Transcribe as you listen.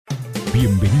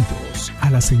Bienvenidos a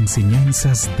las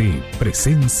enseñanzas de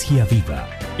Presencia Viva.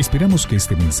 Esperamos que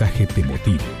este mensaje te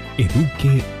motive,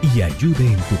 eduque y ayude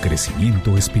en tu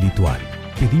crecimiento espiritual.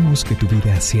 Pedimos que tu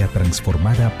vida sea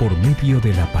transformada por medio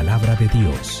de la palabra de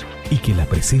Dios y que la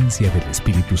presencia del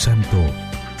Espíritu Santo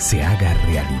se haga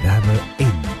realidad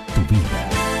en tu vida.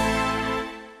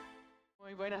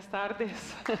 Muy buenas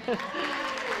tardes.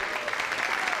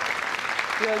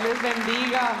 Dios les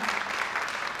bendiga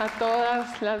a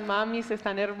todas las mamis,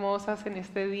 están hermosas en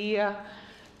este día.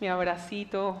 Mi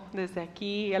abracito desde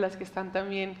aquí y a las que están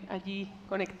también allí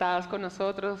conectadas con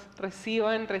nosotros.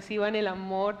 Reciban el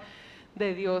amor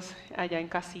de Dios allá en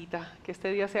casita. Que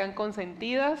este día sean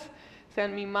consentidas,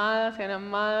 sean mimadas, sean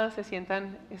amadas, se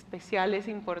sientan especiales,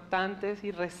 importantes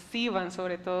y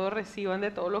sobre todo reciban de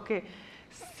todo lo que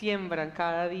siembran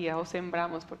cada día o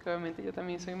sembramos, porque obviamente yo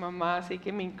también soy mamá, así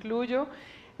que me incluyo.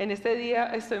 En este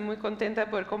día estoy muy contenta de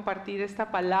poder compartir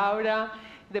esta palabra,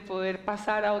 de poder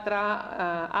pasar a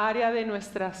otra área de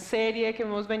nuestra serie que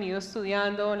hemos venido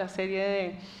estudiando, la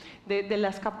serie de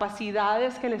las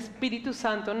capacidades que el Espíritu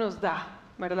Santo nos da,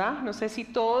 ¿verdad? No sé si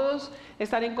todos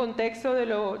están en contexto de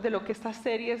lo que estas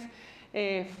series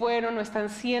fueron o están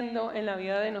siendo en la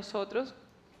vida de nosotros.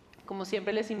 Como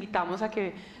siempre les invitamos a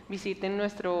que visiten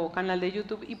nuestro canal de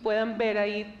YouTube y puedan ver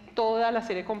ahí toda la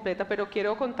serie completa, pero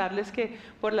quiero contarles que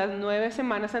por las 9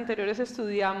 semanas anteriores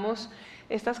estudiamos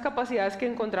estas capacidades que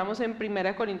encontramos en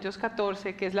 1 Corintios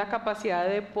 14, que es la capacidad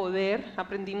de poder.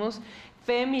 Aprendimos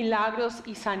fe, milagros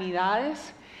y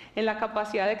sanidades. En la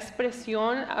capacidad de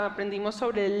expresión aprendimos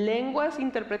sobre lenguas,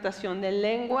 interpretación de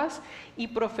lenguas y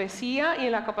profecía. Y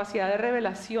en la capacidad de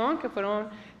revelación, que fueron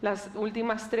las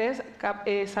últimas 3,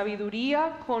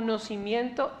 sabiduría,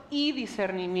 conocimiento y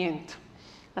discernimiento.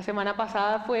 La semana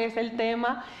pasada fue ese el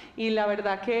tema y la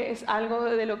verdad que es algo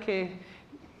de lo que,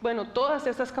 todas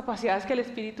estas capacidades que el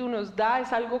Espíritu nos da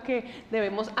es algo que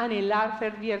debemos anhelar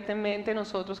fervientemente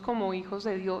nosotros como hijos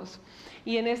de Dios.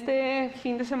 Y en este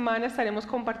fin de semana estaremos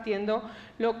compartiendo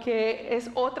lo que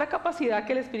es otra capacidad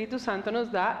que el Espíritu Santo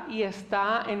nos da y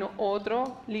está en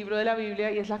otro libro de la Biblia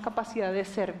y es la capacidad de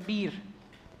servir.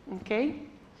 ¿Ok?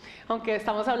 Aunque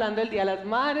estamos hablando del Día de las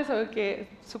Madres, o que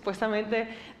supuestamente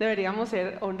deberíamos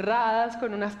ser honradas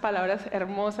con unas palabras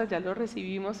hermosas, ya lo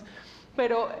recibimos,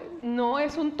 pero no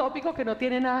es un tópico que no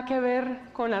tiene nada que ver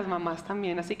con las mamás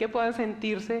también, así que puedan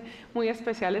sentirse muy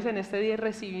especiales en este día y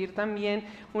recibir también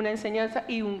una enseñanza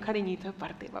y un cariñito de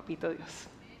parte de Papito Dios.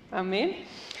 Amén.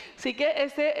 Así que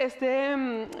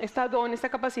esta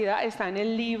capacidad está en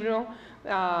el libro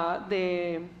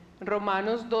de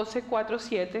Romanos 12, 4,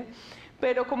 7.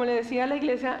 Pero como le decía a la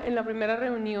iglesia en la primera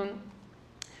reunión,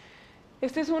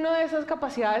 esta es una de esas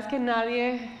capacidades que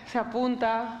nadie se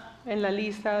apunta en la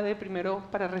lista de primero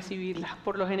para recibirla.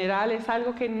 Por lo general es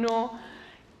algo que no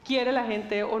quiere la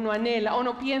gente o no anhela o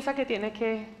no piensa que tiene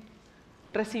que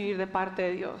recibir de parte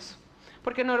de Dios.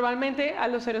 Porque normalmente a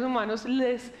los seres humanos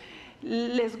les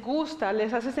gusta,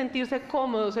 les hace sentirse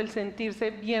cómodos el sentirse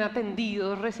bien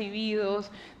atendidos,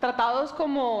 recibidos, tratados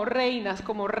como reinas,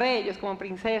 como reyes, como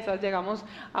princesas. Llegamos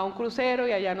a un crucero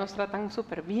y allá nos tratan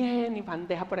súper bien, y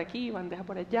bandeja por aquí, bandeja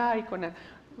por allá, y con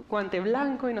guante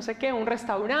blanco y no sé qué, un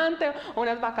restaurante o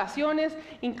unas vacaciones,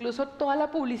 incluso toda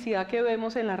la publicidad que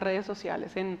vemos en las redes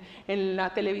sociales, en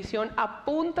la televisión,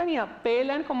 apuntan y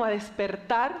apelan como a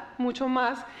despertar mucho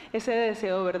más ese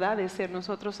deseo, ¿verdad?, de ser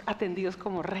nosotros atendidos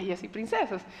como reyes y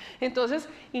princesas. Entonces,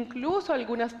 incluso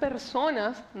algunas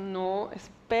personas,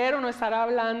 espero no estar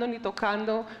hablando ni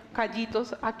tocando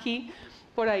callitos aquí,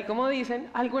 por ahí como dicen,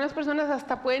 algunas personas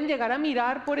hasta pueden llegar a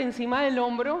mirar por encima del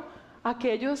hombro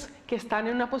aquellos que están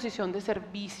en una posición de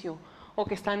servicio o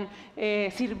que están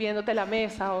sirviéndote la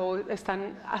mesa o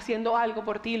están haciendo algo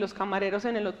por ti, los camareros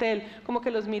en el hotel, como que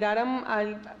los miraran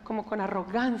como con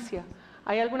arrogancia.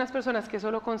 Hay algunas personas que eso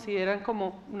lo consideran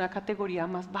como una categoría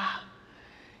más baja.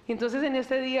 Entonces en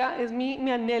este día es mi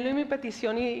anhelo y mi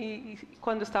petición y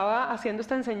cuando estaba haciendo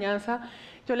esta enseñanza,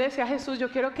 yo le decía a Jesús, yo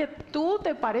quiero que tú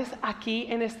te pares aquí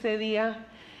en este día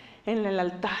en el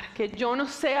altar, que yo no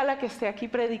sea la que esté aquí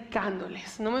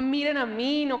predicándoles. No me miren a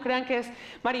mí, no crean que es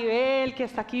Maribel que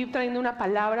está aquí trayendo una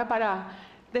palabra para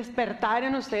despertar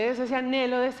en ustedes ese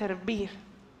anhelo de servir.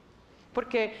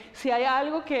 Porque si hay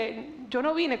algo que yo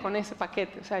no vine con ese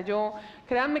paquete, o sea,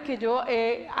 créanme que yo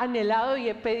he anhelado y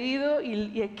he pedido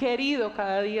y he querido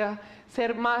cada día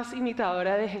ser más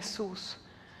imitadora de Jesús.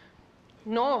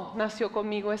 No nació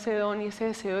conmigo ese don y ese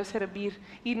deseo de servir.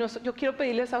 Y yo quiero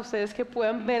pedirles a ustedes que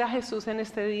puedan ver a Jesús en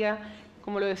este día.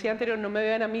 Como lo decía anterior, no me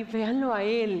vean a mí, véanlo a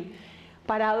Él,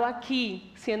 parado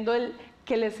aquí, siendo el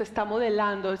que les está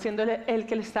modelando, siendo el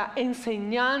que les está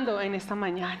enseñando en esta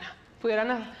mañana.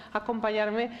 pudieran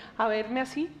acompañarme a verme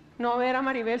así, no ver a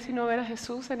Maribel, sino ver a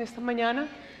Jesús en esta mañana.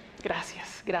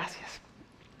 Gracias, gracias.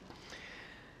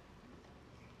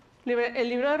 El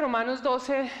libro de Romanos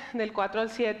 12, del 4 al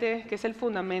 7, que es el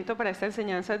fundamento para esta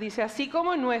enseñanza, dice: así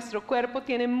como nuestro cuerpo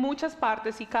tiene muchas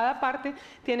partes y cada parte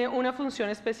tiene una función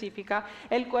específica,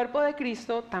 el cuerpo de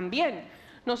Cristo también.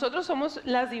 Nosotros somos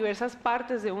las diversas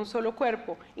partes de un solo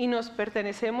cuerpo y nos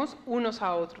pertenecemos unos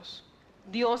a otros.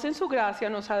 Dios en su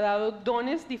gracia nos ha dado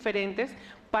dones diferentes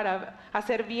para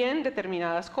hacer bien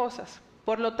determinadas cosas.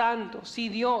 Por lo tanto, si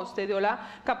Dios te dio la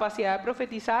capacidad de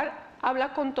profetizar,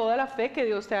 habla con toda la fe que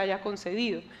Dios te haya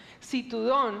concedido. Si tu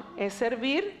don es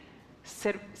servir,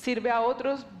 sirve a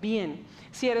otros bien.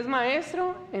 Si eres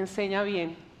maestro, enseña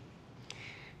bien.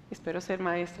 Espero ser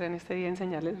maestra en este día y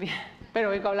enseñarles bien. Pero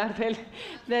vengo a hablar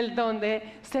del don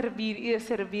de servir y de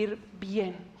servir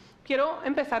bien. Quiero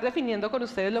empezar definiendo con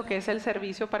ustedes lo que es el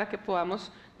servicio para que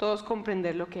podamos todos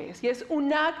comprender lo que es. Y es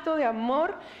un acto de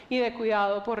amor y de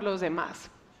cuidado por los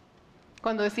demás.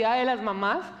 Cuando decía de las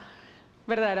mamás,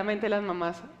 verdaderamente las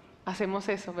mamás hacemos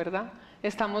eso, ¿verdad?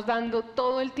 Estamos dando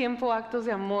todo el tiempo actos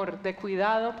de amor, de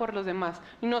cuidado por los demás.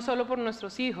 Y no solo por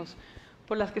nuestros hijos,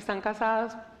 por las que están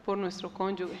casadas, por nuestro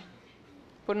cónyuge,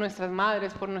 por nuestras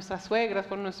madres, por nuestras suegras,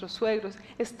 por nuestros suegros.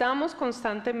 Estamos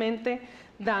constantemente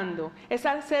dando. Es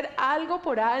hacer algo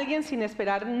por alguien sin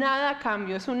esperar nada a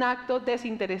cambio. Es un acto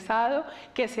desinteresado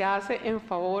que se hace en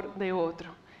favor de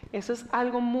otro. Eso es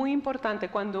algo muy importante.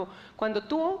 Cuando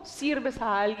tú sirves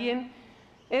a alguien,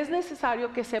 es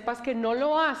necesario que sepas que no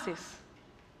lo haces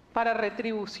para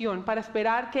retribución, para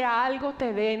esperar que algo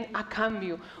te den a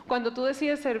cambio. Cuando tú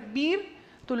decides servir,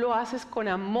 tú lo haces con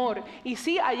amor. Y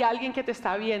sí hay alguien que te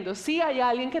está viendo, sí hay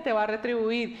alguien que te va a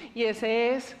retribuir, y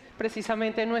ese es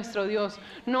precisamente nuestro Dios.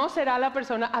 No será la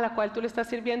persona a la cual tú le estás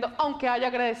sirviendo, aunque haya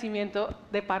agradecimiento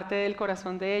de parte del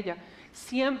corazón de ella.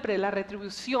 Siempre la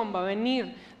retribución va a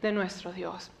venir de nuestro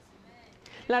Dios.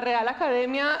 La Real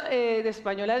Academia de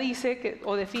Española dice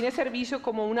o define servicio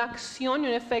como una acción y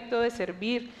un efecto de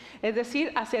servir, es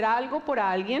decir, hacer algo por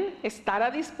alguien, estar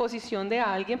a disposición de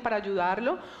alguien para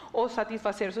ayudarlo o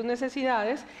satisfacer sus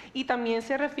necesidades, y también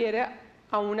se refiere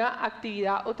a una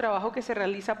actividad o trabajo que se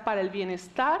realiza para el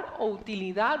bienestar o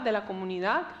utilidad de la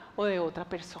comunidad o de otra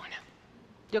persona.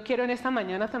 Yo quiero en esta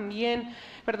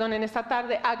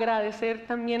tarde, agradecer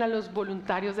también a los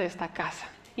voluntarios de esta casa.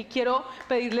 Y quiero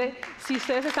pedirle, si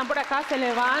ustedes están por acá, se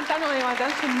levantan o levantan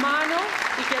su mano,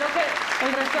 y quiero que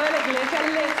el resto de la iglesia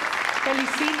les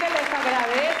felicite, les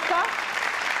agradezca.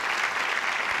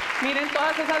 Miren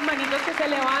todas esas manitos que se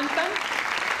levantan.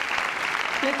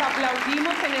 Les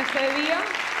aplaudimos en este día.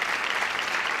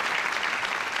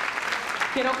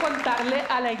 Quiero contarle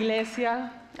a la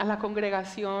iglesia, a la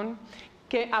congregación,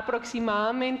 que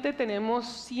aproximadamente tenemos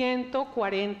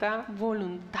 140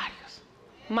 voluntarios,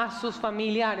 más sus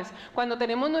familiares. Cuando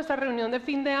tenemos nuestra reunión de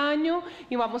fin de año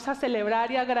y vamos a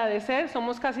celebrar y agradecer,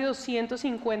 somos casi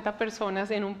 250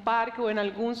 personas en un parque o en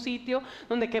algún sitio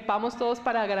donde quepamos todos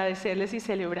para agradecerles y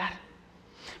celebrar.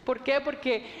 ¿Por qué?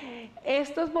 Porque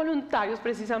estos voluntarios,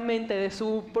 precisamente de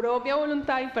su propia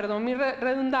voluntad, y perdón mi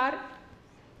redundar,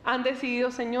 han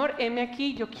decidido: Señor, heme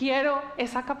aquí, yo quiero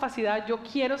esa capacidad, yo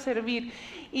quiero servir.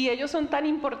 Y ellos son tan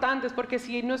importantes porque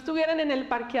si no estuvieran en el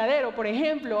parqueadero, por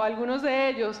ejemplo, algunos de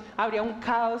ellos, habría un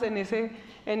caos en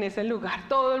ese lugar.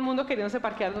 Todo el mundo queriéndose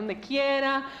parquear donde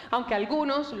quiera, aunque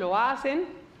algunos lo hacen.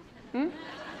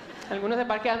 Algunos se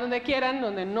parquean donde quieran,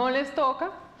 donde no les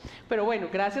toca. Pero bueno,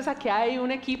 gracias a que hay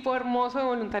un equipo hermoso de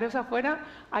voluntarios afuera,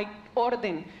 hay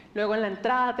orden. Luego en la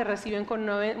entrada te reciben con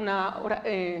una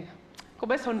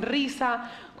sonrisa,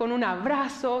 con un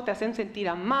abrazo, te hacen sentir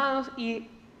amados, y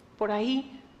por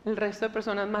ahí el resto de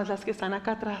personas más, las que están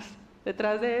acá atrás.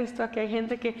 Detrás de esto, aquí hay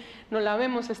gente que no la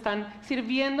vemos, están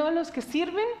sirviendo a los que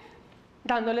sirven,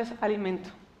 dándoles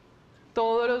alimento.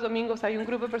 Todos los domingos hay un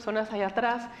grupo de personas allá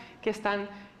atrás que están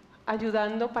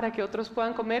ayudando para que otros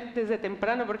puedan comer desde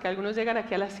temprano, porque algunos llegan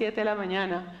aquí a las 7 de la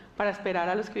mañana para esperar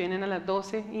a los que vienen a las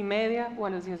 12:30 o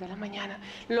a las 10 de la mañana.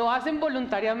 Lo hacen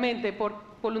voluntariamente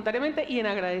y en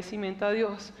agradecimiento a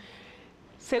Dios.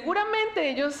 Seguramente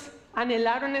ellos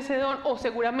anhelaron ese don, o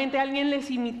seguramente alguien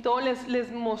les imitó,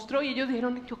 les mostró, y ellos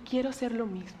dijeron: yo quiero hacer lo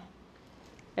mismo.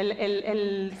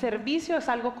 El servicio es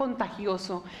algo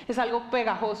contagioso, es algo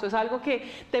pegajoso, es algo que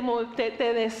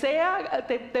te desea,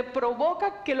 te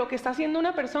provoca que lo que está haciendo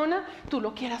una persona, tú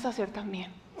lo quieras hacer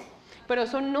también. pero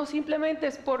eso no simplemente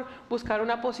es por buscar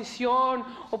una posición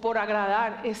o por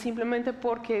agradar, es simplemente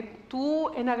porque tú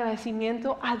en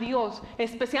agradecimiento a Dios,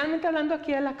 especialmente hablando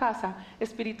aquí de la casa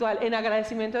espiritual, en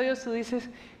agradecimiento a Dios tú dices,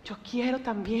 yo quiero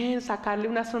también sacarle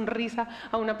una sonrisa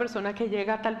a una persona que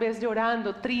llega tal vez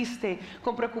llorando, triste,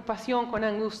 con preocupación, con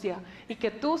angustia, y que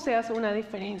tú seas una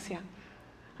diferencia.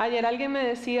 Ayer alguien me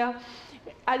decía,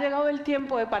 ha llegado el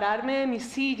tiempo de pararme de mi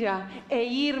silla e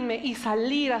irme y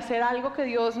salir a hacer algo que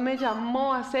Dios me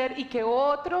llamó a hacer y que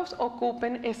otros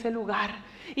ocupen ese lugar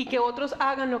y que otros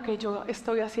hagan lo que yo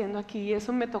estoy haciendo aquí. Y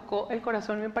eso me tocó el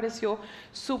corazón, me pareció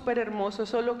súper hermoso.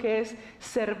 Eso es lo que es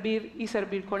servir y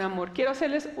servir con amor. Quiero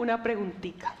hacerles una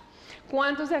preguntita.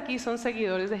 ¿Cuántos de aquí son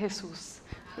seguidores de Jesús?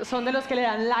 Son de los que le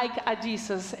dan like a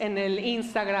Jesus en el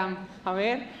Instagram. A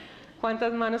ver.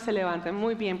 ¿Cuántas manos se levantan?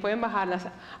 Muy bien, pueden bajarlas.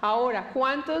 Ahora,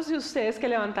 ¿cuántos de ustedes que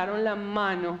levantaron la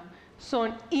mano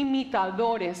son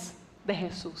imitadores de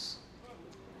Jesús?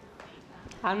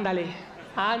 Ándale,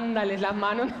 las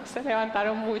manos no se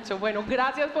levantaron mucho. Bueno,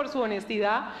 gracias por su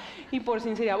honestidad y por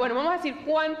sinceridad. Bueno, vamos a decir,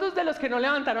 ¿cuántos de los que no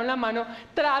levantaron la mano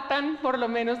tratan por lo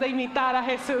menos de imitar a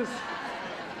Jesús?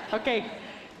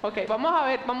 Ok, vamos a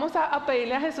ver, vamos a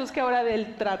pedirle a Jesús que ahora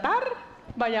del tratar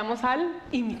vayamos al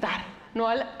imitar. No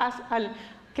al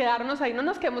quedarnos ahí, no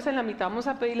nos quedemos en la mitad, vamos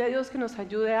a pedirle a Dios que nos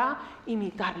ayude a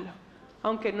imitarlo.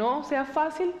 Aunque no sea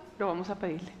fácil, lo vamos a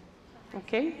pedirle.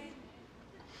 ¿Ok?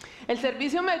 El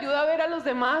servicio me ayuda a ver a los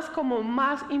demás como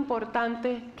más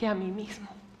importante que a mí mismo.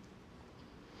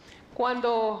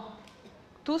 Cuando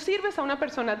tú sirves a una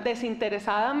persona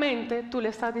desinteresadamente, tú le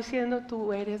estás diciendo,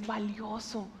 tú eres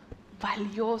valioso,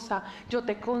 valiosa, yo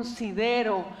te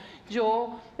considero,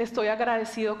 yo estoy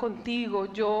agradecido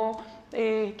contigo, yo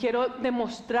quiero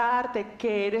demostrarte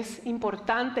que eres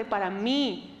importante para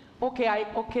mí, o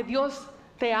que Dios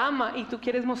te ama y tú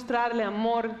quieres mostrarle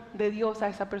amor de Dios a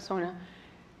esa persona.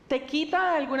 Te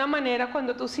quita de alguna manera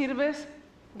cuando tú sirves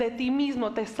de ti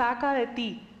mismo, te saca de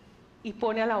ti y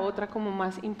pone a la otra como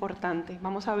más importante.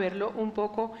 Vamos a verlo un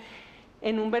poco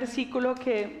en un versículo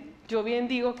que yo bien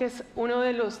digo que es uno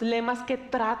de los lemas que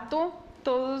trato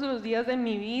todos los días de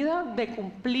mi vida de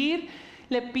cumplir.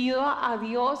 Le pido a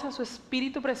Dios, a su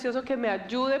Espíritu Precioso que me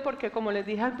ayude, porque como les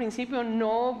dije al principio,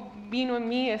 no vino en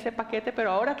mí ese paquete,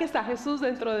 pero ahora que está Jesús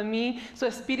dentro de mí, su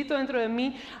Espíritu dentro de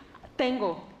mí,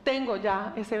 tengo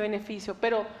ya ese beneficio,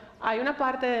 pero hay una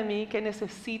parte de mí que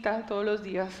necesita todos los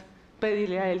días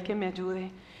pedirle a Él que me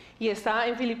ayude. Y está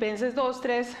en Filipenses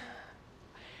 2:3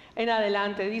 en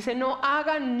adelante, dice, no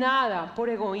hagan nada por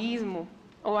egoísmo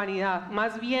o vanidad,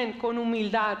 más bien con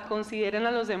humildad consideren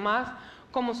a los demás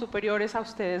como superiores a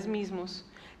ustedes mismos.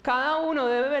 Cada uno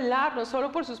debe velar no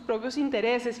solo por sus propios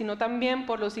intereses, sino también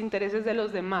por los intereses de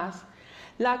los demás.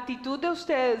 La actitud de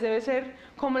ustedes debe ser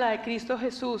como la de Cristo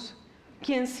Jesús,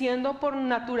 quien siendo por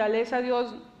naturaleza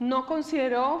Dios, no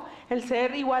consideró el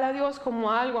ser igual a Dios como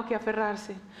algo a que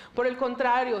aferrarse. Por el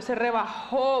contrario, se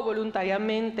rebajó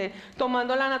voluntariamente,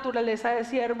 tomando la naturaleza de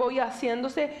siervo y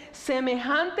haciéndose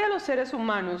semejante a los seres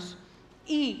humanos.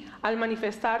 Y al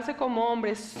manifestarse como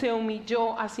hombre, se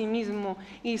humilló a sí mismo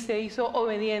y se hizo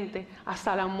obediente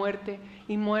hasta la muerte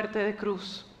y muerte de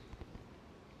cruz.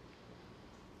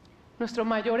 Nuestro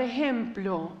mayor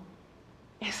ejemplo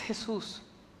es Jesús.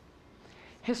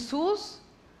 Jesús,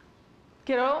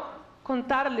 quiero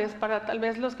contarles para tal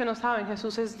vez los que no saben,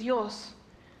 Jesús es Dios.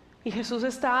 Y Jesús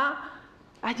está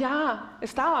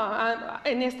estaba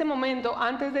en este momento,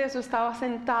 antes de eso estaba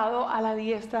sentado a la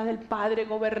diestra del Padre,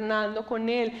 gobernando con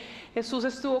Él. Jesús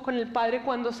estuvo con el Padre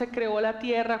cuando se creó la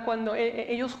tierra, cuando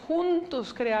ellos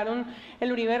juntos crearon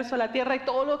el universo, la tierra y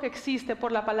todo lo que existe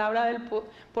por la palabra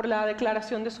por la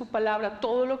declaración de su palabra.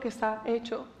 Todo lo que está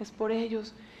hecho es por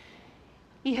ellos.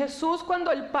 Y Jesús,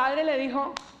 cuando el Padre le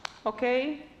dijo, ok,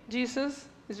 Jesus,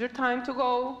 it's your time to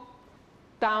go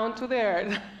down to the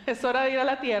earth. Es hora de ir a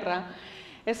la tierra.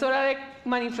 Es hora de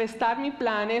manifestar mi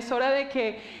plan. Es hora de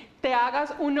que te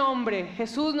hagas un hombre.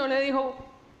 Jesús no le dijo,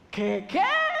 ¿qué?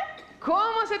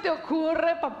 ¿Cómo se te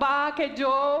ocurre, papá, que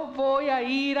yo voy a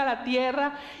ir a la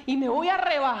tierra y me voy a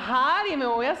rebajar y me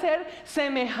voy a hacer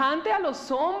semejante a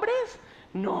los hombres?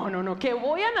 No, que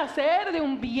voy a nacer de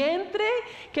un vientre,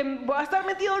 que voy a estar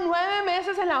metido 9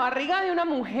 meses en la barriga de una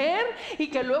mujer y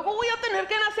que luego voy a tener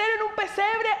que nacer en un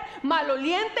pesebre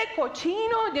maloliente,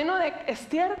 cochino, lleno de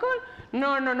estiércol.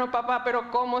 No, papá,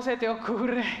 pero ¿cómo se te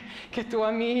ocurre que tú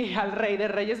a mí, al Rey de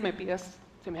Reyes, me pidas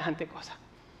semejante cosa?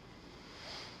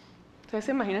 ¿Ustedes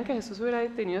se imaginan que Jesús hubiera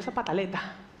tenido esa pataleta?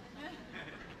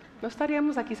 No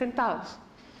estaríamos aquí sentados.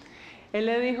 Él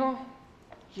le dijo,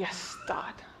 yes,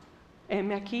 God.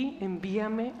 heme aquí,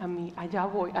 envíame a mí, allá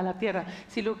voy, a la tierra.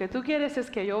 Si lo que tú quieres es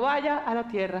que yo vaya a la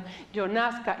tierra, yo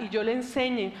nazca y yo le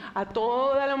enseñe a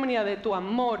toda la humanidad de tu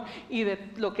amor y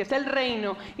de lo que es el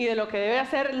reino y de lo que debe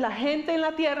hacer la gente en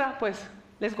la tierra, pues,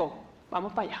 let's go,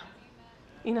 vamos para allá.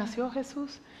 Y nació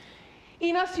Jesús.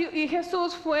 Y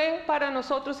Jesús fue para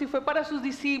nosotros y fue para sus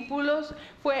discípulos,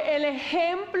 fue el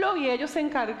ejemplo, y ellos se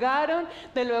encargaron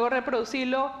de luego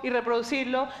reproducirlo y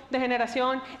reproducirlo de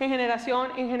generación en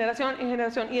generación, en generación, en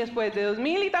generación. Y después de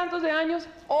 2000 y tantos de años,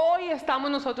 hoy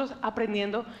estamos nosotros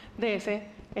aprendiendo de ese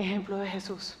ejemplo de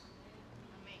Jesús.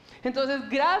 Entonces,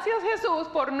 gracias Jesús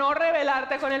por no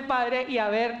rebelarte con el Padre y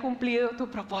haber cumplido tu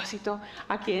propósito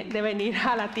aquí de venir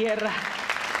a la tierra.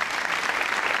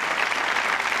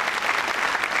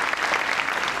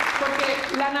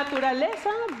 Porque la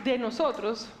naturaleza de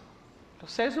nosotros,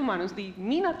 los seres humanos,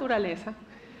 mi naturaleza,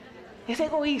 es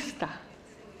egoísta.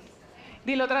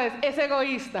 Dilo otra vez, es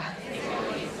egoísta.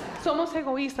 Somos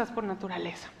egoístas por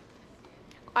naturaleza.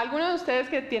 Algunos de ustedes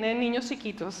que tienen niños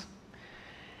chiquitos,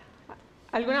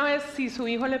 alguna vez si su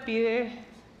hijo le pide,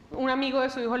 un amigo de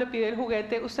su hijo le pide el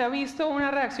juguete, ¿usted ha visto una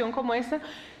reacción como esta?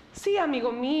 Sí,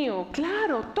 amigo mío,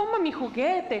 claro, toma mi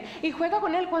juguete y juega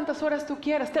con él cuantas horas tú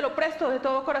quieras, te lo presto de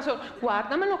todo corazón,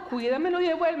 guárdamelo, cuídamelo y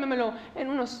devuélvemelo en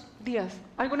unos días.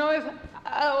 ¿Alguna vez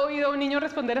ha oído a un niño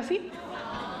responder así?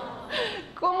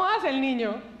 ¿Cómo hace el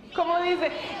niño? ¿Cómo dice?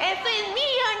 Esto es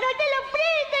mío, no te lo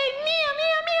presto, es mío,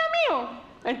 mío, mío, mío.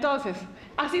 Entonces,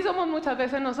 así somos muchas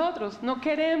veces nosotros, no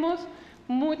queremos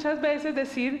muchas veces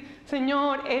decir,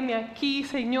 Señor, heme aquí,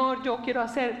 Señor, yo quiero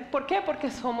hacer. ¿Por qué? Porque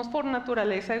somos por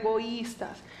naturaleza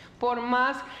egoístas. Por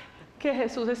más que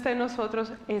Jesús esté en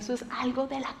nosotros, eso es algo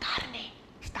de la carne.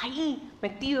 Está ahí,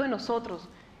 metido en nosotros.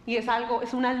 Y es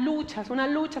una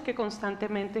lucha que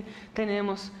constantemente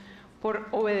tenemos por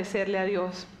obedecerle a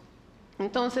Dios.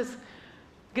 Entonces,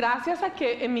 gracias a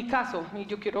que en mi caso, y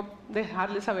yo quiero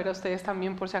dejarles saber a ustedes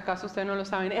también por si acaso ustedes no lo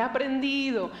saben, he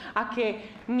aprendido a que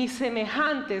mis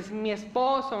semejantes, mi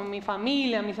esposo, mi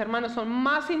familia, mis hermanos son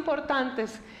más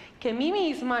importantes que mí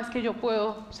misma, es que yo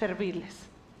puedo servirles.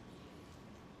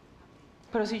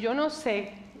 Pero si yo no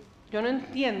sé, yo no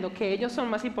entiendo que ellos son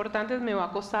más importantes, me va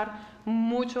a costar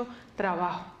mucho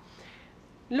trabajo.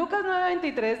 Lucas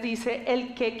 9:23 dice,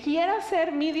 el que quiera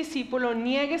ser mi discípulo,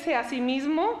 niéguese a sí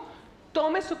mismo,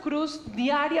 tome su cruz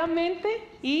diariamente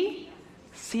y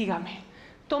sígame.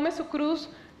 Tome su cruz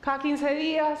cada 15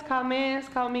 días, cada mes,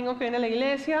 cada domingo que viene a la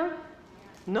iglesia.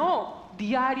 No,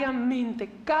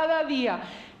 diariamente, cada día.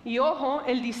 Y ojo,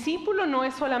 el discípulo no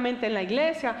es solamente en la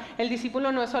iglesia, el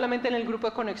discípulo no es solamente en el grupo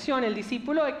de conexión, el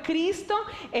discípulo de Cristo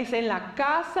es en la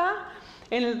casa,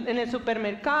 en el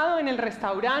supermercado, en el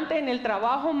restaurante, en el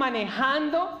trabajo,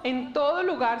 manejando, en todo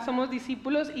lugar somos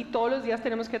discípulos y todos los días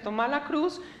tenemos que tomar la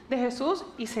cruz de Jesús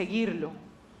y seguirlo.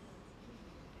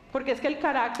 Porque es que el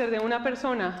carácter de una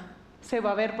persona se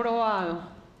va a ver probado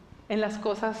en las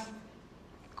cosas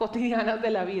cotidianas de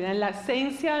la vida, en la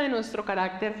esencia de nuestro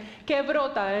carácter, que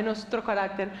brota de nuestro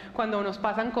carácter cuando nos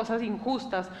pasan cosas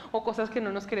injustas o cosas que no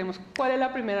nos queremos. ¿Cuál es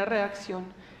la primera reacción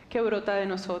que brota de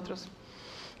nosotros?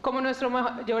 Como nuestro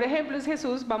mayor ejemplo es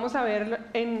Jesús, vamos a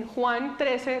ver en Juan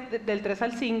 13, del 3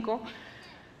 al 5,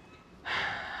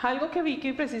 algo que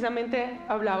Vicky precisamente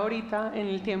hablaba ahorita en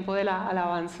el tiempo de la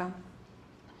alabanza.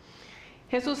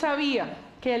 Jesús sabía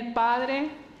que el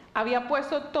Padre había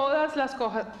puesto todas las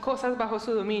cosas bajo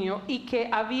su dominio y que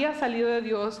había salido de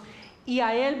Dios y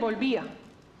a Él volvía.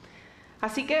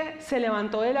 Así que se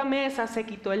levantó de la mesa, se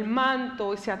quitó el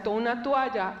manto y se ató una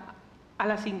toalla a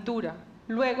la cintura.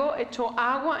 Luego echó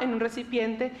agua en un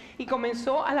recipiente y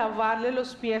comenzó a lavarle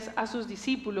los pies a sus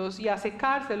discípulos y a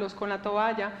secárselos con la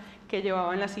toalla que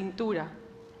llevaba en la cintura.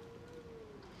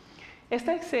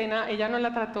 Esta escena ella no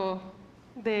la trató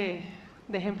de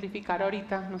ejemplificar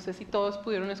ahorita, no sé si todos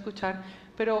pudieron escuchar,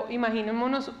 pero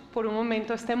imaginémonos por un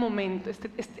momento esta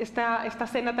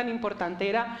cena tan importante.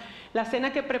 Era la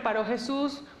cena que preparó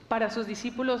Jesús para sus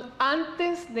discípulos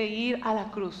antes de ir a la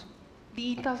cruz,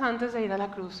 días antes de ir a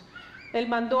la cruz. Él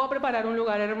mandó a preparar un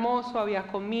lugar hermoso, había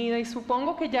comida y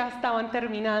supongo que ya estaban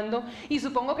terminando y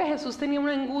supongo que Jesús tenía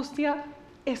una angustia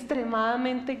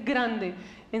extremadamente grande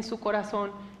en su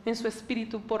corazón, en su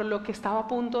espíritu, por lo que estaba a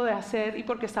punto de hacer y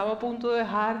porque estaba a punto de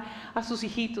dejar a sus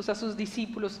hijitos, a sus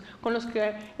discípulos con los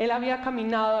que Él había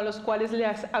caminado, a los cuales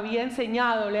les había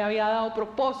enseñado, le había dado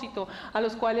propósito, a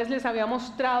los cuales les había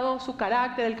mostrado su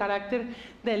carácter, el carácter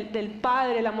del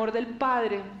Padre, el amor del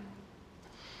Padre.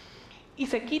 Y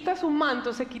se quita su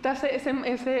manto, se quita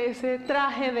ese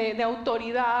traje de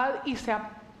autoridad y se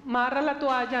amarra la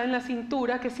toalla en la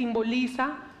cintura que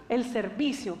simboliza el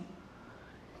servicio.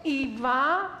 y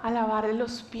va a lavarle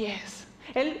los pies.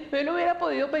 Él hubiera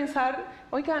podido pensar,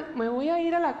 oigan, me voy a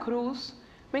ir a la cruz,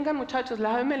 vengan muchachos,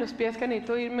 lávenme los pies que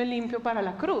necesito irme limpio para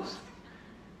la cruz.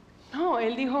 No,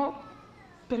 él dijo,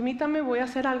 permítanme, voy a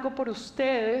hacer algo por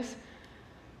ustedes,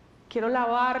 quiero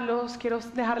lavarlos, quiero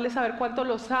dejarles saber cuánto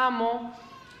los amo,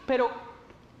 pero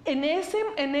en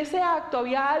ese acto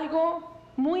había algo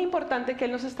muy importante que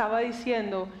él nos estaba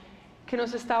diciendo, que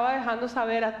nos estaba dejando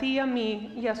saber a ti, a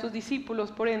mí y a sus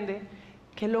discípulos, por ende,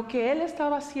 que lo que él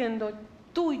estaba haciendo,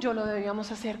 tú y yo lo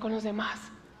debíamos hacer con los demás.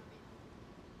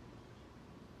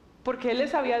 Porque él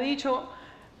les había dicho,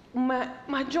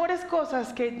 mayores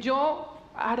cosas que yo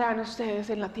harán ustedes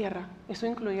en la tierra. Eso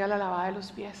incluía la lavada de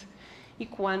los pies. Y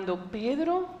cuando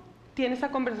Pedro tiene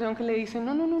esa conversación que le dice,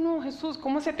 no, Jesús,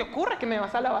 ¿cómo se te ocurre que me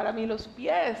vas a lavar a mí los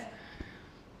pies?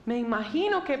 Me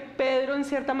imagino que Pedro en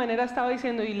cierta manera estaba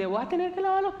diciendo, y le voy a tener que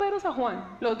lavar los pies a Juan.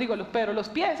 Los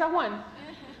pies a Juan.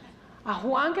 A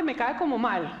Juan, que me cae como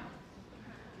mal.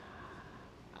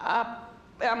 A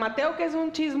Mateo, que es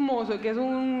un chismoso,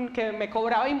 que me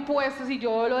cobraba impuestos y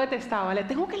yo lo detestaba. Le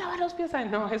tengo que lavar los pies a él.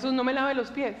 No, Jesús, no me lave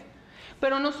los pies.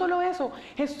 Pero no solo eso,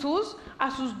 Jesús a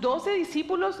sus 12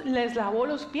 discípulos les lavó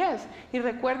los pies. Y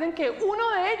recuerden que uno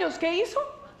de ellos, ¿qué hizo?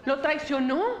 Lo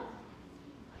traicionó.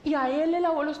 Y a él le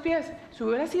lavó los pies. Si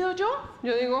hubiera sido yo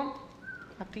digo,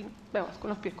 a ti me vas con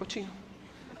los pies cochinos.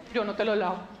 Yo no te los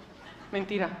lavo.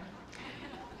 Mentira.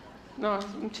 No, es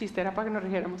un chiste, era para que nos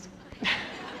rigiéramos.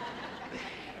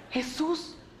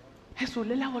 Jesús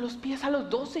le lavó los pies a los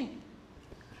 12.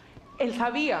 Él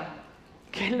sabía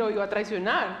que él lo iba a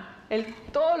traicionar. Él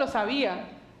todo lo sabía.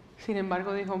 Sin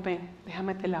embargo dijo, ven,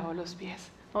 déjame te lavo los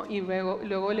pies. ¿No? Y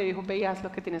luego le dijo, ve y haz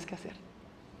lo que tienes que hacer.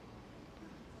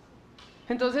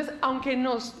 Entonces, aunque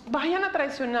nos vayan a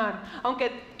traicionar,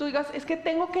 aunque tú digas, es que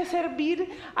tengo que servir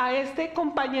a este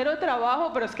compañero de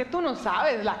trabajo, pero es que tú no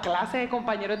sabes la clase de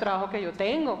compañero de trabajo que yo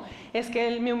tengo. Es que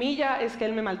él me humilla, es que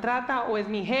él me maltrata, o es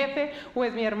mi jefe, o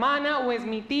es mi hermana, o es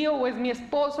mi tío, o es mi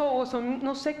esposo, o son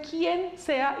no sé quién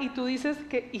sea, y tú dices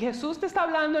y Jesús te está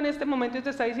hablando en este momento y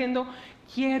te está diciendo,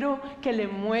 quiero que le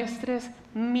muestres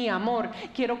mi amor,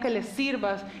 quiero que le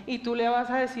sirvas, y tú le vas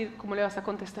a decir, ¿cómo le vas a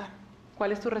contestar?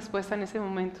 ¿Cuál es tu respuesta en ese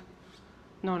momento?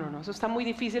 No, eso está muy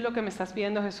difícil lo que me estás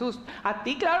pidiendo, Jesús. A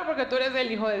ti, claro, porque tú eres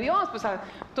el Hijo de Dios, pues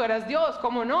tú eres Dios,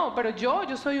 ¿cómo no? Pero yo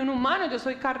soy un humano, yo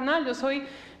soy carnal,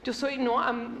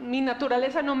 mi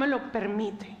naturaleza no me lo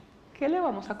permite. ¿Qué le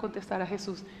vamos a contestar a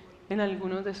Jesús en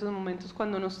algunos de esos momentos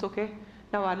cuando nos toque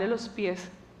lavarle los pies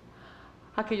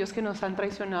a aquellos que nos han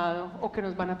traicionado o que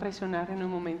nos van a traicionar en un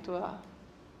momento dado?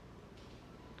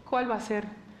 ¿Cuál va a ser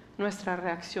nuestra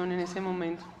reacción en ese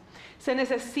momento? Se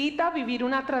necesita vivir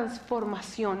una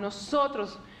transformación.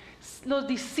 Nosotros, los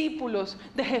discípulos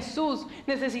de Jesús,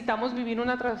 necesitamos vivir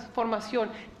una transformación.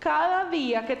 Cada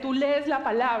día que tú lees la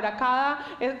palabra, cada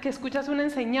que escuchas una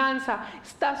enseñanza,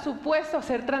 estás supuesto a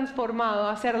ser transformado,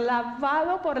 a ser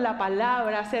lavado por la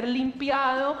palabra, a ser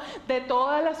limpiado de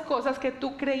todas las cosas que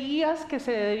tú creías que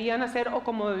se debían hacer o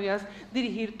cómo debías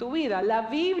dirigir tu vida. La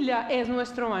Biblia es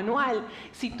nuestro manual.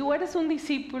 Si tú eres un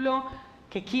discípulo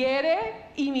que quiere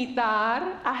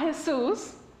imitar a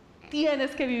Jesús,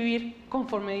 tienes que vivir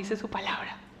conforme dice su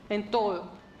palabra, en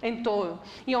todo.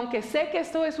 Y aunque sé que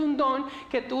esto es un don,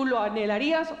 que tú lo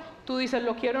anhelarías, tú dices,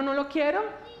 ¿lo quiero o no lo quiero?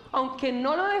 Aunque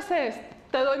no lo desees,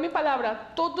 te doy mi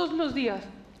palabra, todos los días,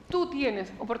 tú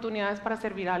tienes oportunidades para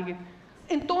servir a alguien.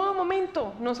 En todo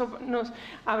momento,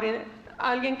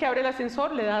 alguien que abre el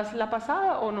ascensor, ¿le das la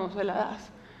pasada o no se la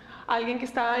das? Alguien que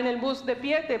está en el bus de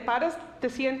pie, te paras, te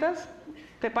sientas,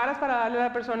 te paras para darle a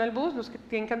la persona el bus, los que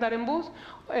tienen que andar en bus,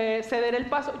 ceder el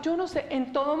paso. Yo no sé,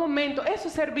 en todo momento, eso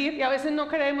es servir, y a veces no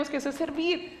creemos que eso es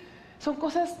servir. Son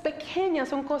cosas pequeñas,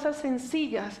 son cosas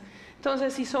sencillas.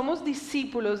 Entonces, si somos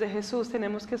discípulos de Jesús,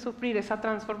 tenemos que sufrir esa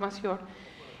transformación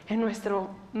en nuestra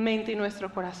mente y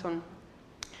nuestro corazón.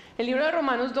 El libro de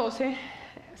Romanos 12,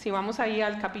 si vamos ahí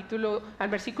al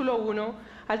versículo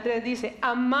 1 al 3, dice,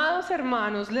 amados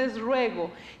hermanos, les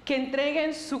ruego que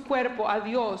entreguen su cuerpo a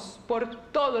Dios por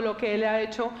todo lo que Él ha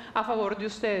hecho a favor de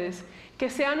ustedes, que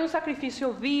sean un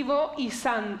sacrificio vivo y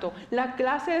santo, la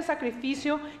clase de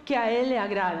sacrificio que a Él le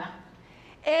agrada.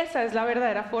 Esa es la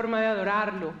verdadera forma de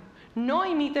adorarlo. No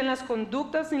imiten las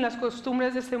conductas ni las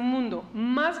costumbres de este mundo,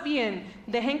 más bien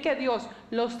dejen que Dios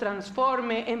los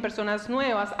transforme en personas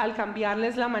nuevas al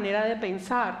cambiarles la manera de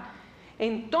pensar.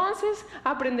 Entonces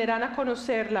aprenderán a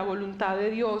conocer la voluntad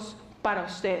de Dios para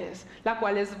ustedes, la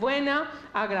cual es buena,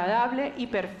 agradable y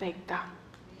perfecta.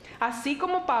 Así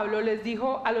como Pablo les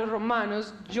dijo a los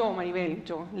romanos, Maribel,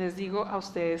 yo les digo a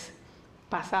ustedes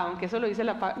basada, aunque eso lo dice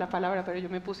la palabra, pero yo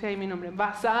me puse ahí mi nombre,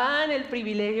 basada en el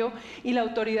privilegio y la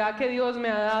autoridad que Dios me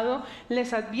ha dado,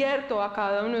 les advierto a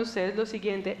cada uno de ustedes lo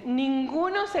siguiente: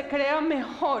 ninguno se crea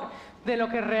mejor de lo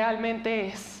que realmente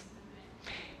es.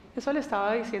 Eso le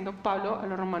estaba diciendo Pablo a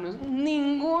los romanos.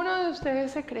 Ninguno de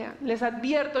ustedes se crea. Les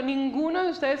advierto, ninguno de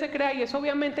ustedes se crea. Y eso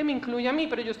obviamente me incluye a mí,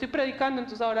 pero yo estoy predicando,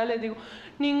 entonces ahora les digo,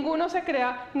 ninguno se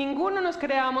crea, ninguno nos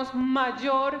creamos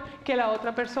mayor que la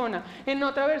otra persona. En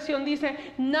otra versión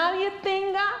dice, nadie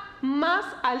tenga más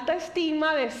alta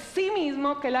estima de sí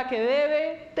mismo que la que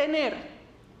debe tener.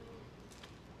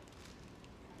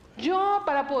 Yo,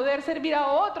 para poder servir a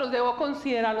otros, debo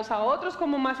considerarlos a otros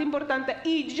como más importantes,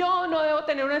 y yo no debo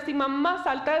tener una estima más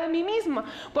alta de mí misma,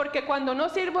 porque cuando no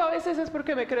sirvo a veces es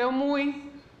porque me creo muy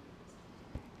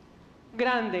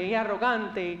grande y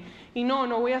arrogante y no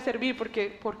voy a servir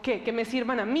porque, ¿por qué? Que me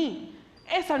sirvan a mí.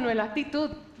 Esa no es la actitud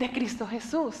de Cristo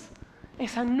Jesús.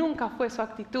 Esa nunca fue su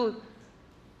actitud.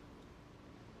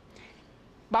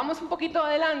 Vamos un poquito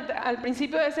adelante, al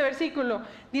principio de ese versículo.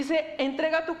 Dice,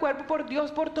 entrega tu cuerpo por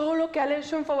Dios por todo lo que ha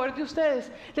hecho en favor de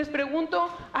ustedes. Les pregunto,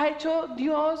 ¿ha hecho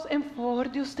Dios en favor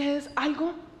de ustedes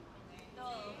algo?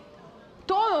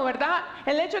 Todo, ¿verdad?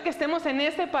 El hecho de que estemos en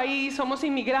este país, somos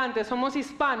inmigrantes, somos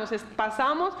hispanos,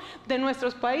 pasamos de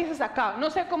nuestros países acá. No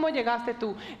sé cómo llegaste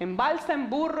tú, en balsa, en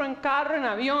burro, en carro, en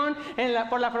avión,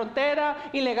 por la frontera,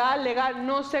 ilegal, legal,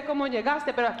 no sé cómo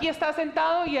llegaste, pero aquí estás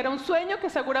sentado y era un sueño que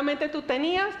seguramente tú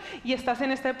tenías y estás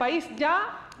en este país. Ya,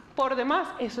 por demás,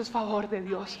 eso es favor de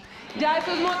Dios. Ya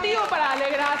eso es motivo para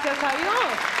darle gracias a Dios.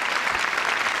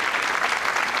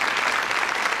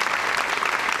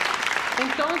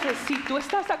 Entonces, si tú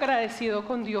estás agradecido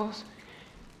con Dios,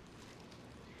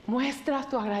 muestras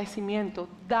tu agradecimiento,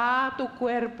 da tu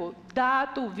cuerpo,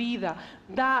 da tu vida,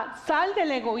 sal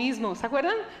del egoísmo, ¿se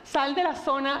acuerdan? Sal de la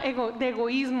zona de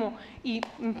egoísmo y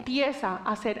empieza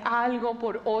a hacer algo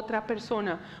por otra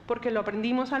persona, porque lo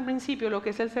aprendimos al principio, lo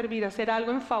que es el servir, hacer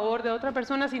algo en favor de otra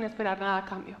persona sin esperar nada a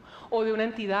cambio, o de una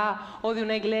entidad, o de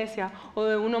una iglesia, o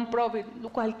de un non-profit,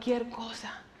 cualquier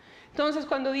cosa. Entonces,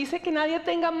 cuando dice que nadie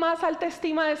tenga más alta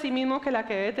estima de sí mismo que la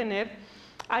que debe tener,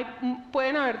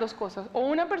 pueden haber dos cosas. O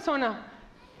una persona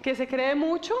que se cree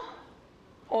mucho,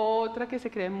 o otra que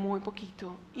se cree muy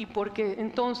poquito. Y porque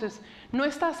entonces no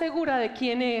está segura de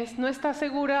quién es, no está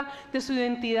segura de su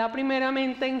identidad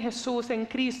primeramente en Jesús, en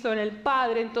Cristo, en el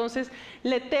Padre. Entonces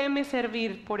le teme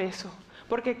servir por eso.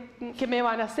 Porque ¿qué me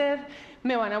van a hacer?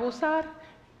 ¿Me van a abusar?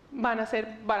 Van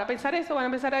a pensar eso, van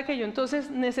a pensar aquello. Entonces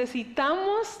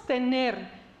necesitamos tener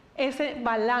ese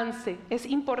balance. Es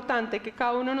importante que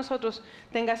cada uno de nosotros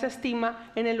tenga esa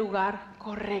estima en el lugar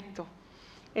correcto.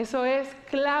 Eso es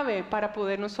clave para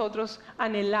poder nosotros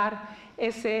anhelar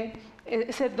ese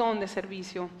don de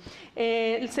servicio.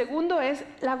 El segundo es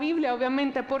la Biblia,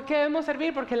 obviamente. ¿Por qué debemos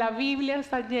servir? Porque la Biblia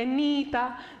está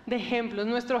llenita de ejemplos.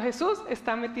 Nuestro Jesús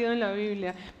está metido en la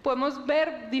Biblia. Podemos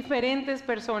ver diferentes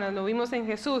personas, lo vimos en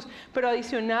Jesús, pero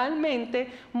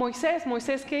adicionalmente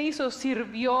Moisés, ¿qué hizo?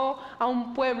 Sirvió a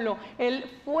un pueblo. Él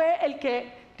fue el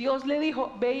que Dios le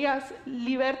dijo, veías,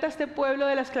 liberta a este pueblo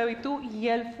de la esclavitud, y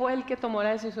él fue el que tomó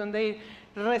la decisión de ir.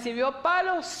 ¿Recibió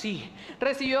palos? Sí.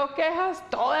 ¿Recibió quejas?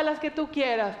 Todas las que tú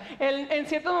quieras. Él en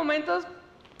ciertos momentos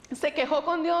se quejó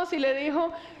con Dios y le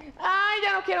dijo, ay,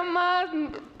 ya no quiero más,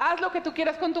 haz lo que tú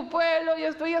quieras con tu pueblo, yo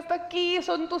estoy hasta aquí,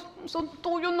 son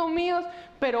tuyos, no míos.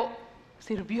 Pero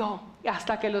sirvió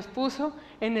hasta que los puso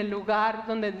en el lugar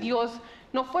donde Dios.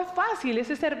 No fue fácil,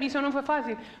 ese servicio no fue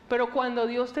fácil, pero cuando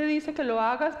Dios te dice que lo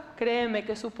hagas, créeme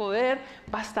que su poder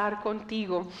va a estar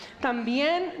contigo.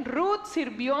 También Ruth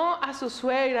sirvió a su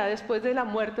suegra después de la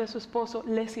muerte de su esposo,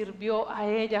 le sirvió a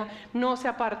ella, no se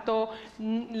apartó,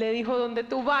 le dijo, donde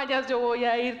tú vayas yo voy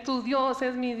a ir, tu Dios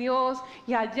es mi Dios.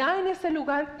 Y allá en ese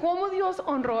lugar, ¿cómo Dios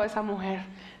honró a esa mujer?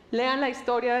 Lean la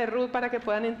historia de Ruth para que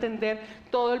puedan entender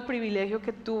todo el privilegio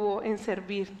que tuvo en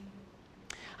servir.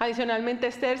 Adicionalmente,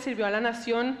 Esther sirvió a la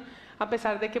nación a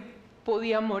pesar de que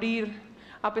podía morir,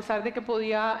 a pesar de que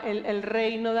podía el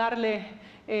rey no darle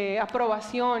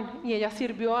aprobación, y ella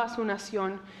sirvió a su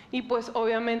nación. Y pues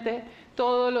obviamente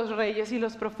todos los reyes y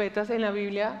los profetas en la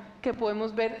Biblia que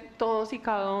podemos ver, todos y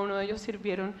cada uno de ellos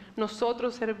sirvieron.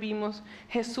 Nosotros servimos.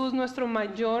 Jesús, nuestro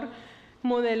mayor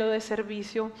modelo de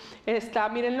servicio.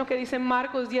 Miren lo que dice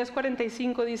Marcos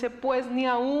 10:45, dice, pues ni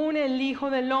aún el Hijo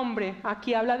del Hombre,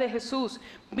 aquí habla de Jesús,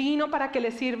 vino para que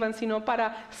le sirvan, sino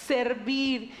para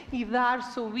servir y dar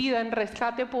su vida en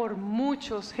rescate por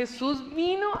muchos. Jesús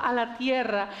vino a la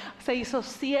tierra, se hizo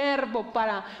siervo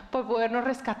para podernos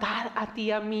rescatar a ti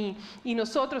y a mí. Y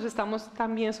nosotros estamos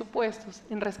también supuestos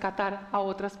en rescatar a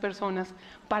otras personas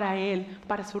para Él,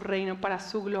 para su reino, para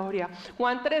su gloria.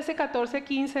 Juan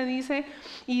 13:14-15 dice,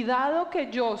 y dado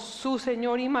que yo, su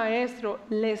Señor y Maestro,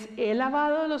 les he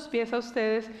lavado los pies a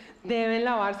ustedes, deben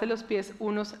lavarse los pies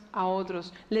unos a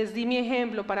otros. Les di mi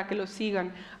ejemplo para que lo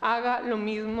sigan. Haga lo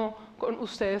mismo con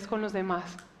ustedes, con los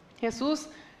demás. Jesús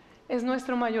es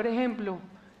nuestro mayor ejemplo.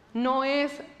 No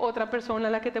es otra persona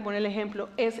la que te pone el ejemplo,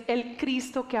 es el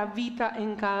Cristo que habita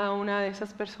en cada una de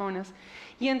esas personas.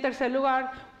 Y en tercer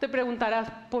lugar, te preguntarás,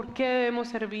 ¿por qué debemos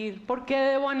servir? ¿Por qué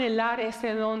debo anhelar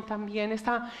ese don también?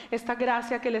 Esta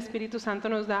gracia que el Espíritu Santo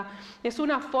nos da. Es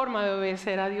una forma de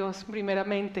obedecer a Dios,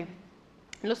 primeramente.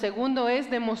 Lo segundo es,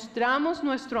 demostramos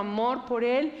nuestro amor por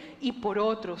Él y por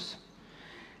otros.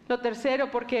 Lo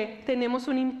tercero, porque tenemos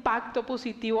un impacto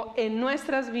positivo en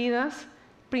nuestras vidas,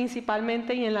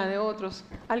 principalmente, y en la de otros.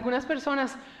 Algunas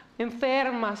personas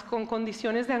enfermas, con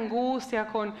condiciones de angustia,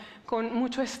 con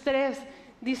mucho estrés,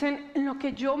 dicen, en lo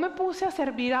que yo me puse a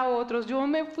servir a otros, yo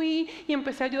me fui y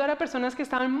empecé a ayudar a personas que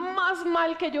estaban más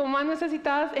mal que yo, más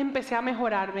necesitadas, empecé a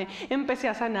mejorarme, empecé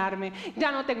a sanarme,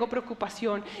 ya no tengo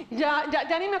preocupación, ya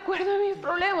ni me acuerdo de mis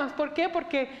problemas. ¿Por qué?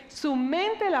 Porque su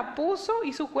mente la puso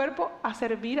y su cuerpo a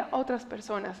servir a otras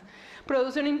personas.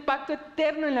 Produce un impacto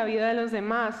eterno en la vida de los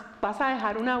demás. Vas a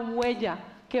dejar una huella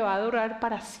que va a durar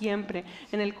para siempre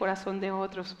en el corazón de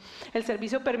otros. El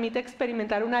servicio permite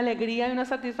experimentar una alegría y una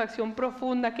satisfacción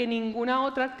profunda que ninguna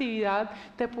otra actividad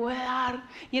te puede dar,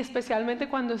 y especialmente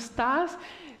cuando estás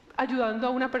ayudando a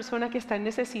una persona que está en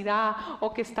necesidad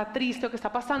o que está triste o que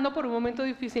está pasando por un momento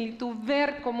difícil, y tú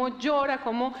ver cómo llora,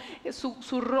 cómo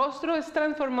su rostro es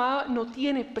transformado, no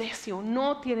tiene precio,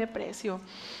 no tiene precio.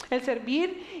 El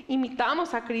servir,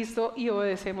 imitamos a Cristo y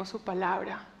obedecemos su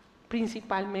palabra,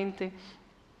 principalmente.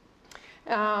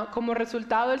 Como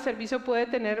resultado, el servicio puede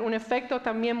tener un efecto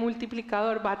también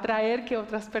multiplicador. Va a traer que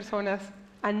otras personas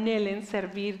anhelen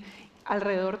servir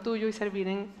alrededor tuyo y servir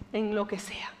en lo que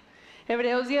sea.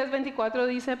 Hebreos 10:24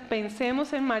 dice,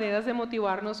 pensemos en maneras de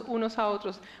motivarnos unos a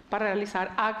otros para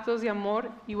realizar actos de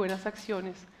amor y buenas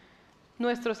acciones.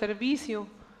 Nuestro servicio,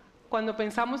 cuando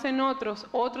pensamos en otros,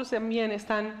 otros también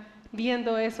están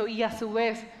viendo eso y a su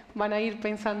vez van a ir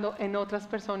pensando en otras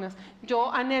personas.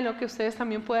 Yo anhelo que ustedes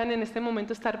también puedan en este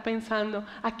momento estar pensando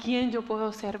a quién yo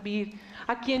puedo servir,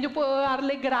 a quién yo puedo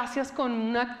darle gracias con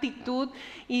una actitud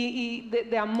y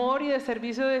de amor y de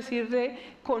servicio, decirle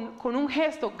con un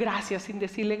gesto gracias, sin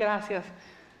decirle gracias,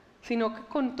 sino que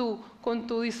con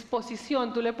tu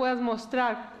disposición tú le puedas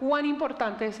mostrar cuán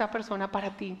importante es esa persona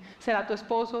para ti. Será tu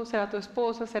esposo, será tu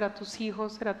esposa, será tus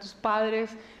hijos, será tus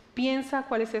padres. Piensa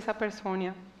cuál es esa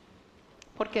persona.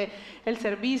 Porque el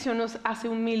servicio nos hace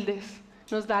humildes,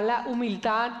 nos da la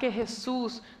humildad que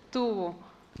Jesús tuvo.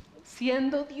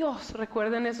 Siendo Dios,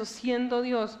 recuerden eso, siendo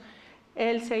Dios,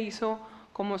 Él se hizo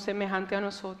como semejante a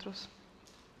nosotros.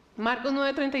 Marcos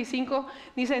 9:35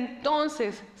 dice,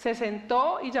 entonces se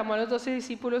sentó y llamó a los 12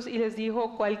 discípulos y les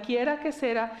dijo, cualquiera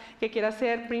que quiera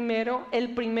ser primero,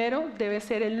 el primero debe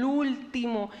ser el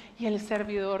último y el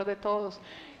servidor de todos.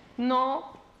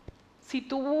 No. Si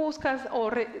tú buscas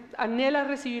o anhelas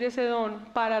recibir ese don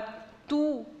para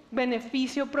tu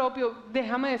beneficio propio,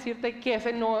 déjame decirte que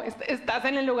estás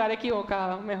en el lugar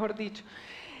equivocado, mejor dicho.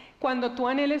 Cuando tú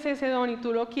anheles ese don y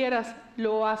tú lo quieras,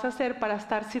 lo vas a hacer para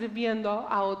estar sirviendo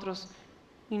a otros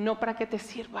y no para que te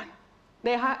sirvan.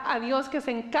 Deja a Dios que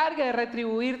se encargue de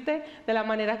retribuirte de la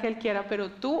manera que Él quiera,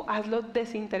 pero tú hazlo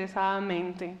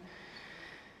desinteresadamente.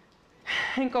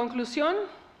 En conclusión,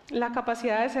 la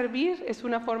capacidad de servir es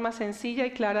una forma sencilla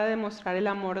y clara de mostrar el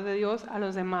amor de Dios a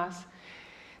los demás.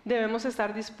 Debemos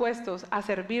estar dispuestos a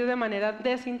servir de manera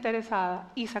desinteresada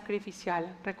y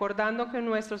sacrificial, recordando que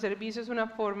nuestro servicio es una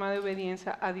forma de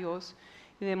obediencia a Dios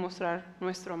y de mostrar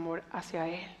nuestro amor hacia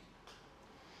Él.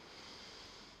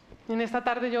 En esta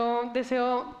tarde yo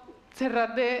deseo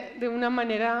cerrar de una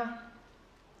manera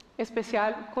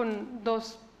especial con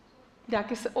dos, ya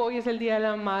que hoy es el Día de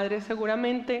la Madre.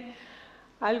 Seguramente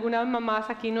algunas mamás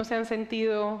aquí no se han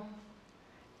sentido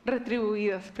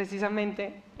retribuidas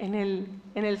precisamente en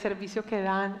el servicio que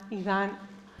dan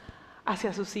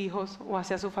hacia sus hijos o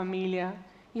hacia su familia,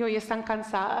 y hoy están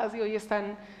cansadas y hoy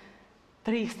están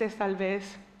tristes tal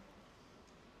vez.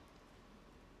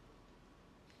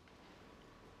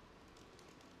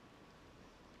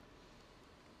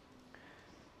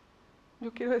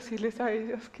 yo quiero decirles a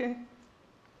ellas que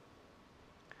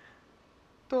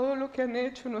todo lo que han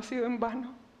hecho no ha sido en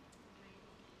vano.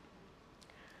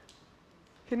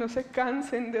 Que no se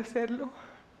cansen de hacerlo,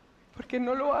 porque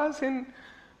no lo hacen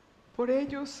por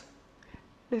ellos.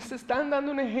 Les están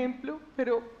dando un ejemplo,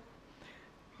 pero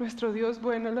nuestro Dios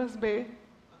bueno las ve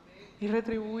y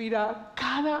retribuirá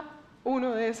cada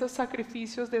uno de esos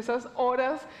sacrificios, de esas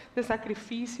horas de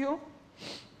sacrificio,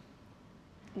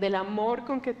 del amor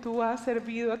con que tú has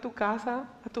servido a tu casa,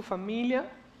 a tu familia.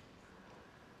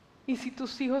 Y si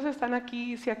tus hijos están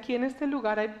aquí, si aquí en este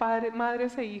lugar hay padres,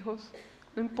 madres e hijos,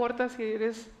 no importa si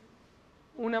eres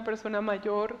una persona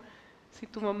mayor, si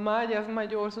tu mamá ya es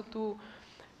mayor,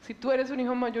 si tú eres un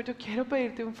hijo mayor, yo quiero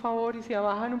pedirte un favor, y si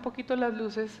bajan un poquito las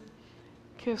luces,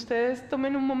 que ustedes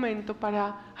tomen un momento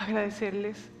para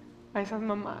agradecerles a esas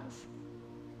mamás.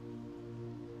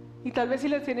 Y tal vez si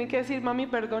les tienen que decir: mami,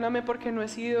 perdóname porque no he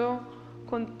sido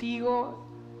contigo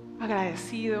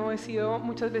agradecido, he sido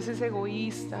muchas veces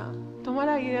egoísta.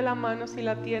 Tómala ahí de la mano si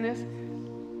la tienes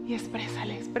y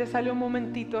exprésale un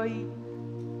momentito ahí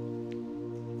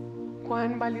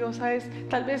cuán valiosa es.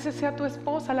 Tal vez sea tu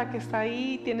esposa la que está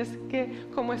ahí, tienes que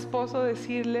como esposo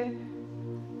decirle: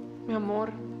 mi amor,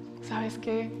 ¿sabes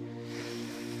qué?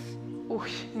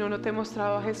 No te he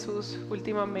mostrado a Jesús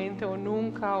últimamente, o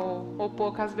nunca, o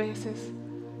pocas veces.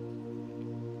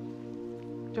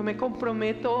 Yo me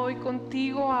comprometo hoy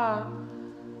contigo a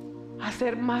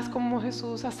ser más como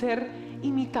Jesús, a ser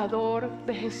imitador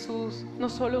de Jesús, no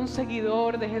solo un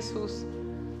seguidor de Jesús,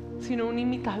 sino un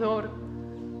imitador.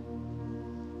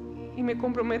 Y me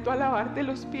comprometo a lavarte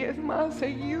los pies más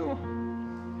seguido.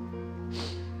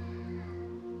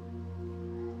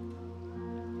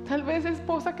 Tal vez,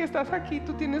 esposa que estás aquí,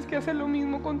 tú tienes que hacer lo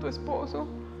mismo con tu esposo,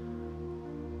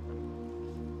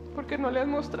 porque no le has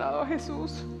mostrado a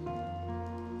Jesús,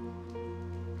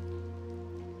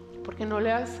 porque no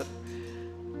le has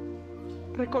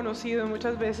reconocido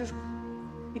muchas veces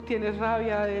y tienes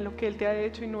rabia de lo que Él te ha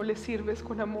hecho y no le sirves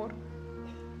con amor.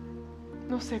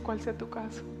 No sé cuál sea tu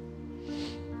caso.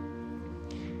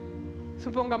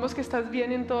 Supongamos que estás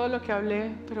bien en todo lo que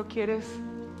hablé, pero quieres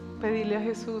pedirle a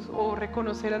Jesús o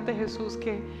reconocer ante Jesús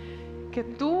que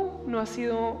tú no has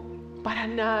sido para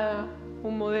nada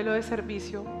un modelo de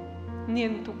servicio, ni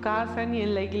en tu casa, ni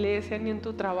en la iglesia, ni en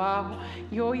tu trabajo,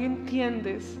 y hoy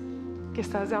entiendes que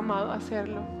estás llamado a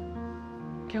hacerlo,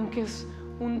 que aunque es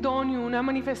un don y una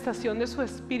manifestación de su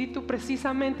Espíritu,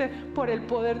 precisamente por el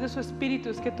poder de su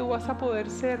Espíritu es que tú vas a poder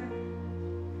ser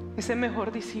ese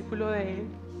mejor discípulo de Él,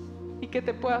 y que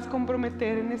te puedas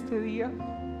comprometer en este día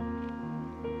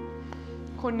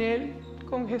con Él,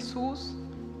 con Jesús,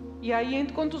 y ahí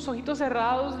con tus ojitos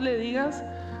cerrados le digas: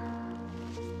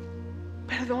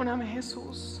 perdóname,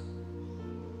 Jesús,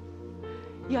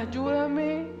 y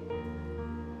ayúdame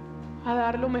a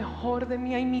dar lo mejor de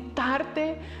mí, a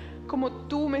imitarte como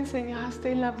tú me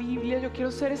enseñaste en la Biblia. Yo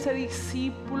quiero ser ese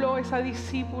discípulo, esa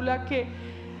discípula que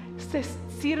se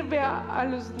sirve a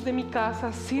los de mi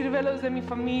casa, sirve a los de mi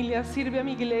familia, sirve a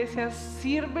mi iglesia,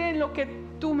 sirve en lo que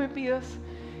tú me pidas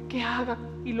que haga,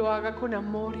 y lo haga con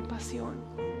amor y pasión.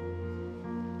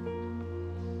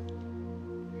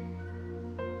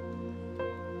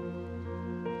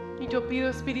 Y yo pido,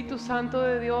 Espíritu Santo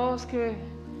de Dios, que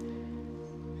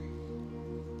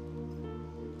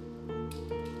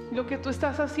lo que tú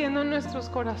estás haciendo en nuestros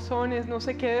corazones no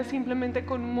se quede simplemente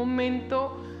con un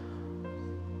momento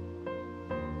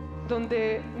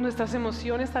donde nuestras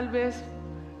emociones tal vez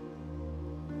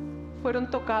fueron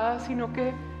tocadas, sino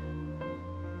que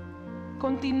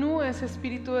continúe ese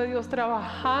Espíritu de Dios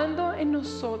trabajando en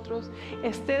nosotros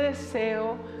este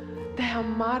deseo de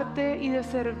amarte y de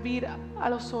servir a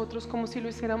los otros como si lo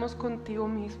hiciéramos contigo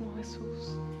mismo,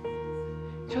 Jesús.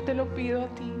 Yo te lo pido a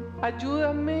ti.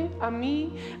 Ayúdame a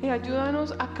mí y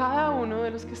ayúdanos a cada uno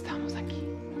de los que estamos aquí.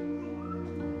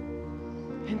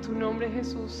 En tu nombre,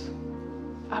 Jesús.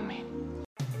 Amén.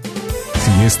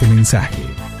 Si este mensaje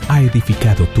ha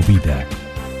edificado tu vida,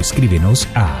 escríbenos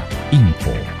a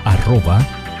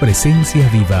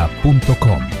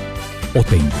info@presenciaviva.com o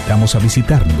te invitamos a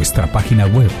visitar nuestra página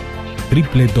web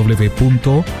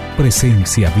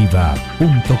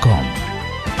www.presenciaviva.com.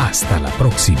 Hasta la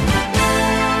próxima.